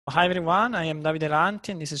Hi everyone, I am Davide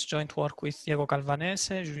Lanti and this is joint work with Diego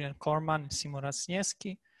Calvanese, Julien Corman and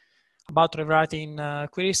Razniewski about rewriting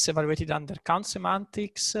queries evaluated under count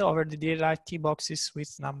semantics over the DL-Lite TBoxes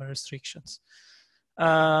with number restrictions.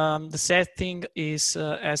 The setting is,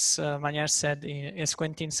 as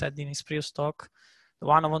Quentin said in his previous talk, the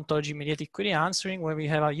one of ontology mediated query answering, where we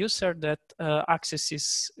have a user that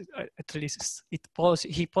accesses, at least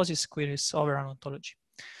he poses queries over an ontology,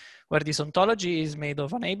 where this ontology is made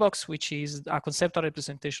of an A-box, which is a conceptual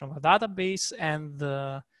representation of a database, and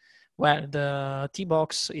well, the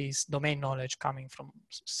T-box is domain knowledge coming from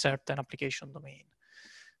certain application domain.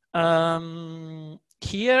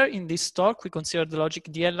 Here in this talk, we consider the logic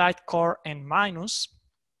DL-Lite core and minus,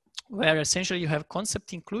 where essentially you have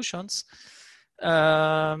concept inclusions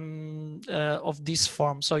of this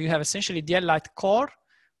form. So you have essentially DL-Lite core,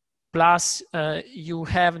 plus you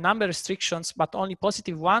have number restrictions, but only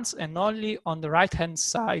positive ones and only on the right-hand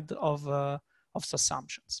side of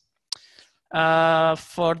assumptions.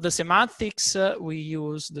 For the semantics, we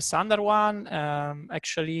use the standard one.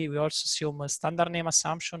 Actually, we also assume a standard name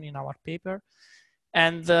assumption in our paper.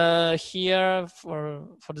 And here, for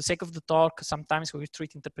the sake of the talk, sometimes we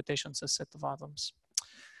treat interpretations as set of atoms.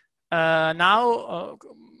 Now,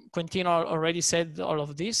 Quentin already said all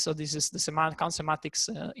of this. So this is the count semantics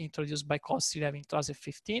introduced by Costil in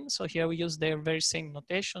 2015. So here we use their very same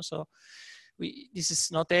notation. So this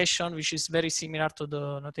is notation which is very similar to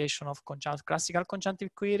the notation of classical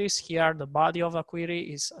conjunctive queries. Here, the body of a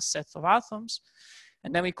query is a set of atoms.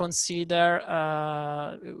 And then we consider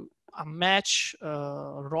a match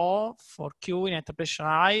row for Q in interpretation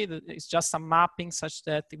I. It's just a mapping such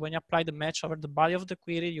that when you apply the match over the body of the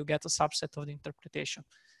query, you get a subset of the interpretation.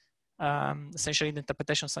 Essentially, the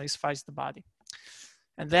interpretation satisfies the body.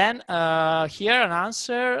 And then here an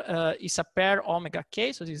answer is a pair omega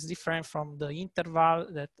k. So this is different from the interval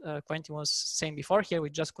that Quentin was saying before. Here we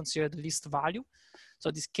just consider the least value. So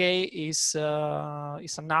this k is a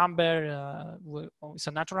number, it's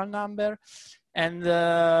a natural number. And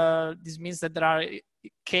this means that there are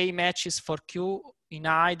k matches for Q in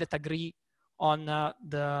I that agree on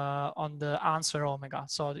the answer omega.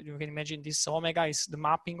 So you can imagine this omega is the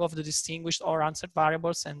mapping of the distinguished or answered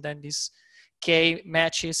variables, and then this k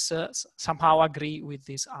matches somehow agree with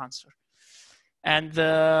this answer. And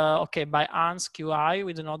okay, by ans qi,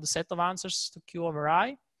 we denote the set of answers to q over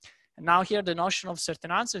I. And now here the notion of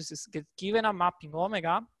certain answers is given a mapping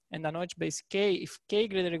omega and a knowledge base k, if k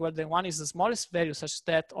greater or equal than 1 is the smallest value such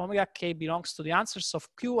that omega k belongs to the answers of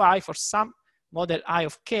qi for some model I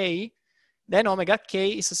of k, then omega k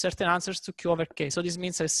is a certain answers to q over k. So this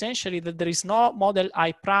means essentially that there is no model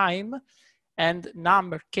I prime and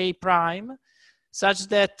number k prime such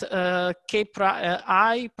that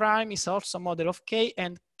I prime is also a model of k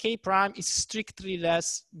and k prime is strictly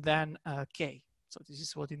less than k. So this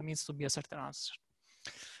is what it means to be a certain answer.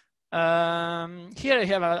 Here I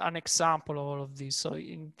have an example of all of this. So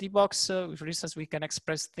in T-box, for instance, we can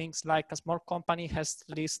express things like a small company has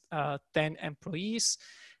at least 10 employees.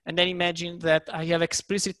 And then imagine that I have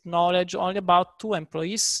explicit knowledge only about 2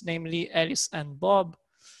 employees, namely Alice and Bob.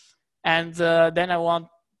 And then I want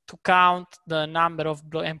to count the number of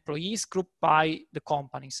employees grouped by the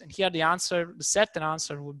companies. And here the answer, the certain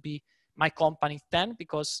answer would be my company 10,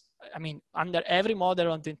 because I mean, under every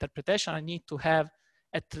model of the interpretation, I need to have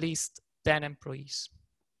at least 10 employees.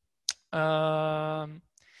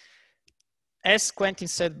 As Quentin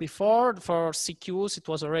said before, for CQs, it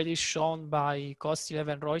was already shown by Kostil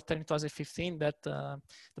and Reuter in 2015 that the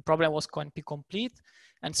problem was NP complete.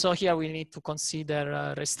 And so here we need to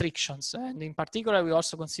consider restrictions. And in particular, we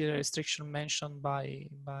also consider restriction mentioned by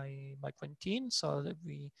Quentin. So that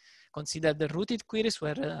we consider the rooted queries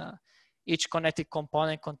where each connected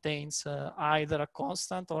component contains either a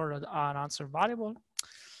constant or an answer variable.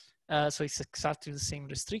 So it's exactly the same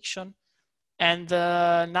restriction. And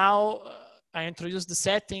now I introduce the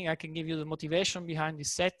setting. I can give you the motivation behind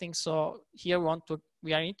this setting. So here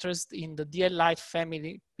we are interested in the DL-Lite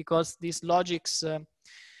family because these logics, in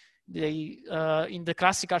the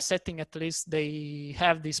classical setting at least, they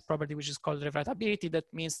have this property which is called rewritability. That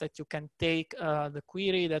means that you can take the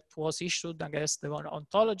query that was issued against the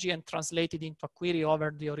ontology and translate it into a query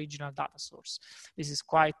over the original data source. This is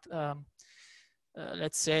quite,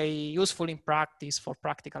 let's say, useful in practice for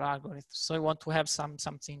practical algorithms. So we want to have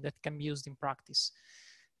something that can be used in practice.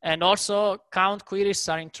 And also count queries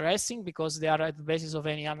are interesting because they are at the basis of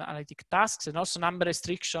any analytic tasks, and also number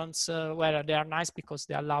restrictions where they are nice because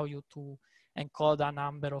they allow you to encode a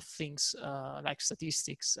number of things like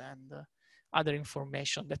statistics and other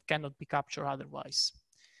information that cannot be captured otherwise.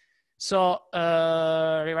 So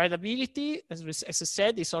rewritability, as I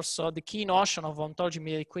said, is also the key notion of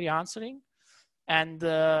ontology-mediated query answering. And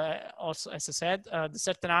also, as I said, the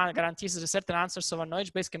certain guarantees that certain answers of a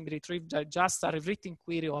knowledge base can be retrieved by just a rewritten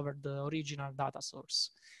query over the original data source.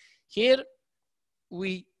 Here,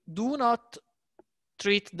 we do not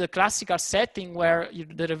treat the classical setting where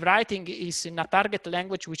the rewriting is in a target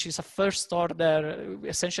language, which is a first order,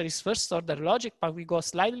 essentially is first order logic, but we go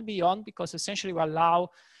slightly beyond because essentially we allow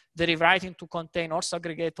the rewriting to contain also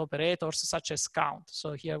aggregate operators such as count.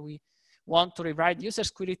 So here we want to rewrite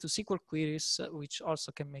user's query to SQL queries, which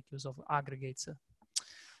also can make use of aggregates.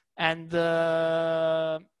 And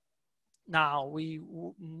now we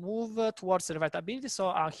move towards rewritability. So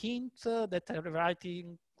a hint that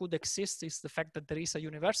rewriting could exist is the fact that there is a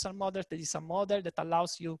universal model, that is a model that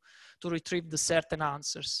allows you to retrieve the certain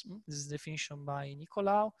answers. This is the definition by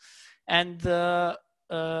Nicolau. And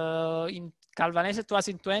in Calvanese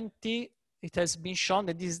 2020, it has been shown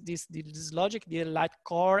that this logic, DL-Lite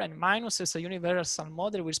core and minus, is a universal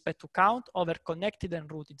model with respect to count over connected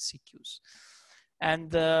and rooted CQs.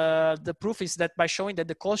 And the proof is that by showing that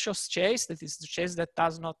the cautious chase, that is the chase that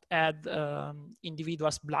does not add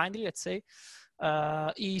individuals blindly, let's say,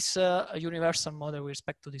 is a universal model with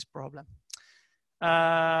respect to this problem.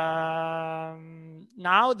 Now,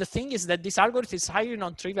 the thing is that this algorithm is highly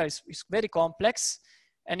non-trivial, it's very complex,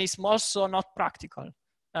 and it's also not practical.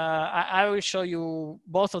 I will show you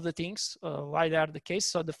both of the things, why they are the case.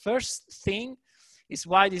 So the first thing is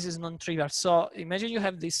why this is non-trivial. So imagine you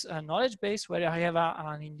have this knowledge base where I have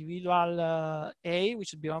an individual A,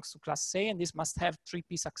 which belongs to class A, and this must have 3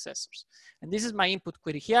 P successors. And this is my input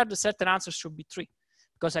query. Here, the certain answer should be 3,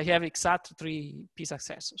 because I have exact 3 P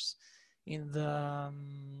successors in the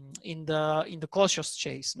cautious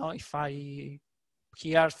chase. No, if I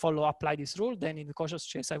here apply this rule, then in the cautious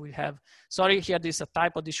chase I will have, sorry, here this is a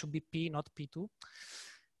typo, this should be P, not P2.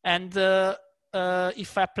 And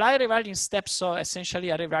if I apply rewriting steps, so essentially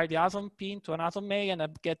I rewrite the atom P into an atom A and I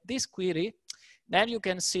get this query, then you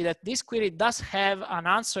can see that this query does have an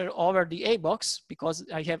answer over the A box because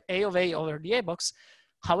I have A of A over the A box.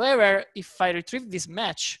 However, if I retrieve this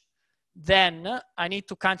match, then I need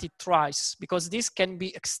to count it twice because this can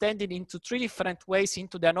be extended into 3 different ways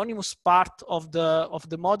into the anonymous part of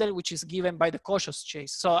the model, which is given by the cautious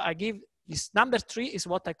chase. So I give this number 3 is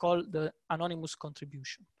what I call the anonymous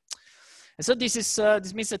contribution. And so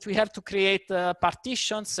this means that we have to create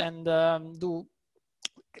partitions and do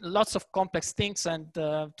lots of complex things and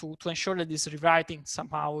to ensure that this rewriting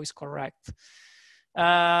somehow is correct.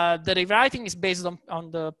 The rewriting is based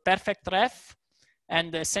on the perfect ref.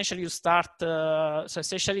 And essentially you start, so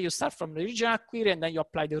essentially you start from the original query and then you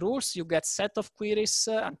apply the rules. You get set of queries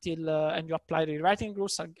until, and you apply the rewriting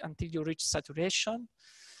rules until you reach saturation.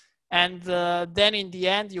 And then in the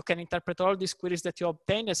end, you can interpret all these queries that you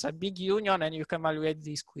obtain as a big union and you can evaluate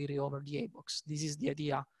this query over the A box. This is the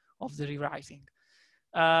idea of the rewriting.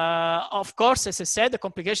 Of course, as I said, the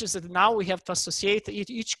complication is that now we have to associate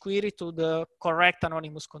each query to the correct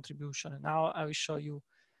anonymous contribution. And now I will show you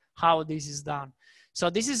how this is done. So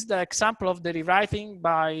this is the example of the rewriting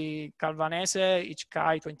by Calvanese,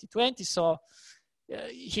 HKI 2020. So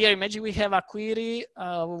here, imagine we have a query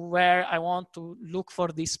where I want to look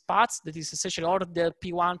for these paths, that is essentially all the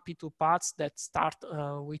P1, P2 paths that start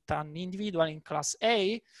with an individual in class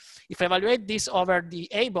A. If I evaluate this over the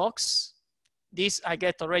A box, this I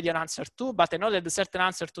get already an answer 2, but I know that the certain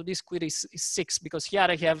answer to this query is 6 because here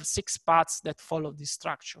I have 6 paths that follow this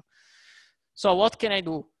structure. So what can I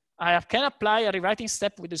do? I can apply a rewriting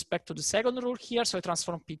step with respect to the second rule here. So I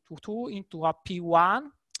transform P2 into a P1.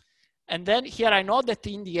 And then here I know that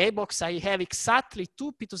in the A box, I have exactly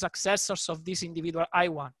 2 P2 successors of this individual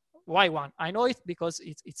I1, Y1. I know it because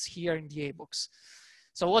it's here in the A box.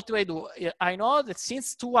 So what do? I know that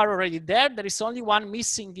since 2 are already there, there is only 1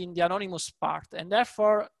 missing in the anonymous part. And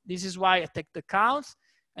therefore, this is why I take the count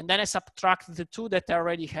and then I subtract the 2 that I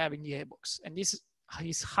already have in the A box. And this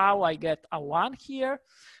is how I get a 1 here.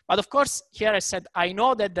 But of course, here I said, I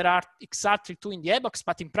know that there are exactly 2 in the A box,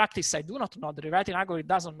 but in practice, I do not know. The rewriting algorithm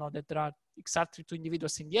doesn't know that there are exactly 2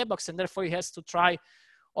 individuals in the A box, and therefore it has to try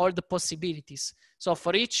all the possibilities. So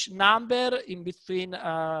for each number in between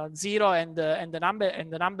 0 and the number in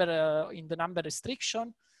the number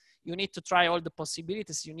restriction, you need to try all the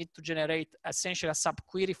possibilities. You need to generate essentially a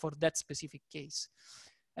subquery for that specific case.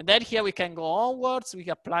 And then here we can go onwards. We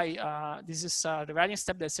apply, this is a rewriting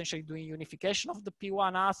step that's essentially doing unification of the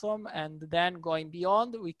P1 atom. And then going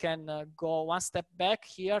beyond, we can go 1 step back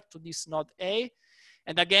here to this node A.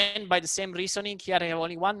 And again, by the same reasoning, here I have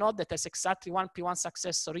only 1 node that has exactly 1 P1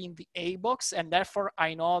 successor in the A box. And therefore,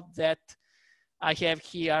 I know that I have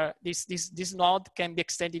here, this node can be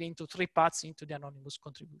extended into 3 paths into the anonymous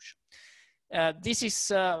contribution. This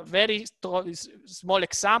is a very small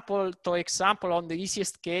example, on the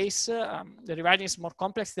easiest case. The rewriting is more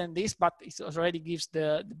complex than this, but it already gives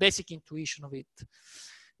the basic intuition of it.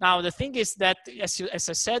 Now, the thing is that, as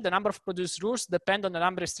I said, the number of produced rules depend on the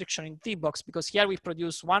number restriction in TBox, because here we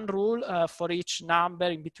produce 1 rule for each number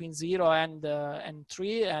in between 0 and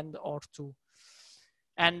 3 or 2.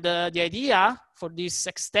 And the idea for this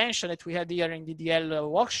extension that we had here in the DL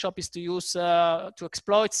workshop is to use, to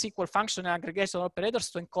exploit SQL function and aggregation operators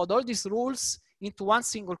to encode all these rules into one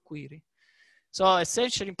single query. So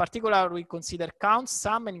essentially, in particular, we consider count,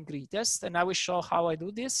 sum, and greatest, and I will show how I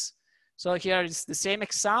do this. So here is the same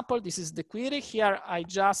example. This is the query. Here, I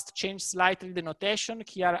just changed slightly the notation.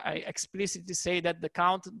 Here, I explicitly say that the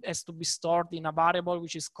count has to be stored in a variable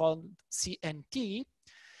which is called CNT.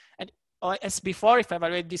 And as before, if I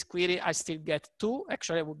evaluate this query, I still get 2.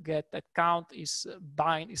 Actually, I would get that count is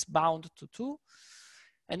bound to 2.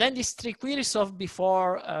 And then these 3 queries of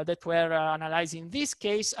before that were analyzed in this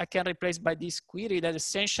case, I can replace by this query that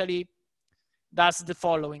essentially does the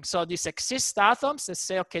following. So this exists atoms that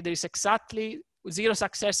say, okay, there is exactly 0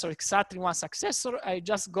 successor, exactly 1 successor. I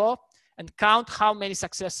just go and count how many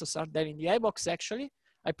successors are there in the iBox actually.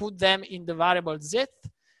 I put them in the variable z,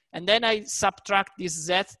 and then I subtract this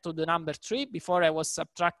z to the number 3. Before I was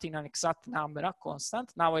subtracting an exact number, a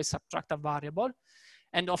constant. Now I subtract a variable.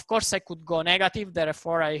 And of course I could go negative,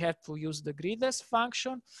 therefore I have to use the greatest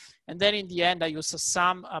function. And then in the end I use a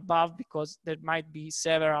sum above because there might be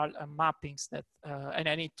several mappings that, and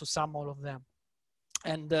I need to sum all of them.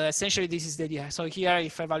 And essentially this is the idea. So here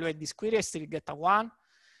if I evaluate this query, I still get a 1.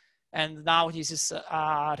 And now this is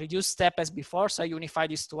a reduced step as before. So I unify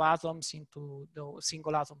these 2 atoms into the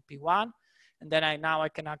single atom P1. And then now I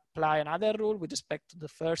can apply another rule with respect to the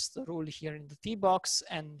first rule here in the TBox.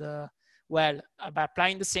 And well, by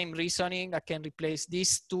applying the same reasoning, I can replace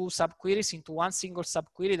these 2 subqueries into one single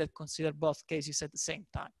subquery that consider both cases at the same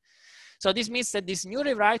time. So this means that this new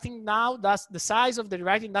rewriting now the size of the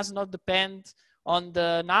rewriting does not depend on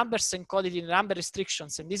the numbers encoded in the number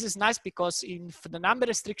restrictions. And this is nice because if the number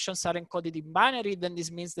restrictions are encoded in binary, then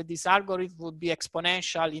this means that this algorithm would be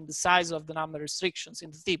exponential in the size of the number restrictions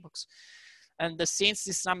in the TBox. And since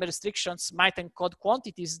these number restrictions might encode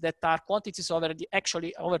quantities that are quantities over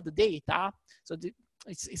the data, so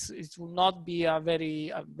it will not be a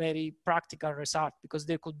very practical result because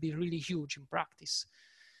they could be really huge in practice.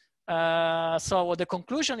 So the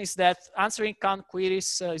conclusion is that answering count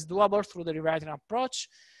queries is doable through the rewriting approach.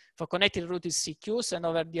 For connected rooted CQs and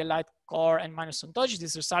over DL-Lite core and minus ontology,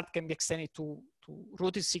 this result can be extended to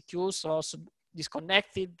rooted CQs, also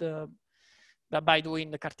disconnected by doing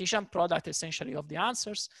the Cartesian product essentially of the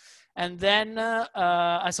answers. And then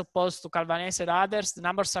as opposed to Calvanese and others, the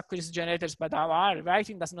number of subqueries generated by our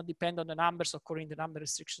rewriting does not depend on the numbers occurring in the number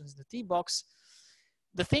restrictions in the TBox.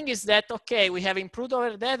 The thing is that, okay, we have improved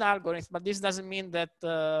over that algorithm, but this doesn't mean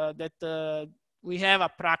that, we have a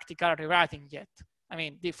practical rewriting yet. I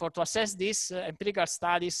mean, to assess this, empirical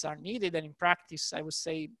studies are needed, and in practice, I would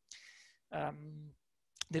say,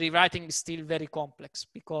 the rewriting is still very complex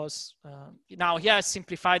because now here I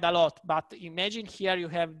simplified a lot, but imagine here you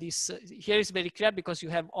have this, here is very clear because you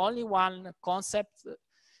have only one concept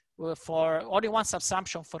for only one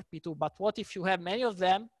subsumption for P2, but what if you have many of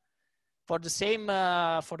them for the same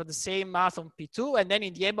atom P2, and then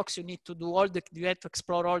in the iBox you need to do you have to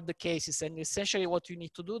explore all the cases, and essentially what you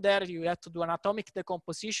need to do there, you have to do an atomic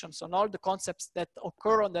decomposition on all the concepts that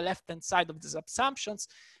occur on the left-hand side of the subsumptions,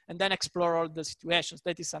 and then explore all the situations.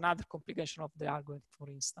 That is another complication of the algorithm, for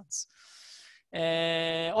instance.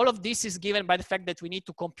 All of this is given by the fact that we need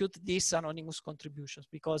to compute these anonymous contributions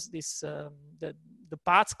because this, the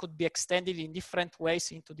paths could be extended in different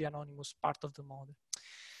ways into the anonymous part of the model.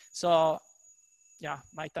 So yeah,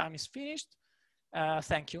 my time is finished.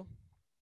 Thank you.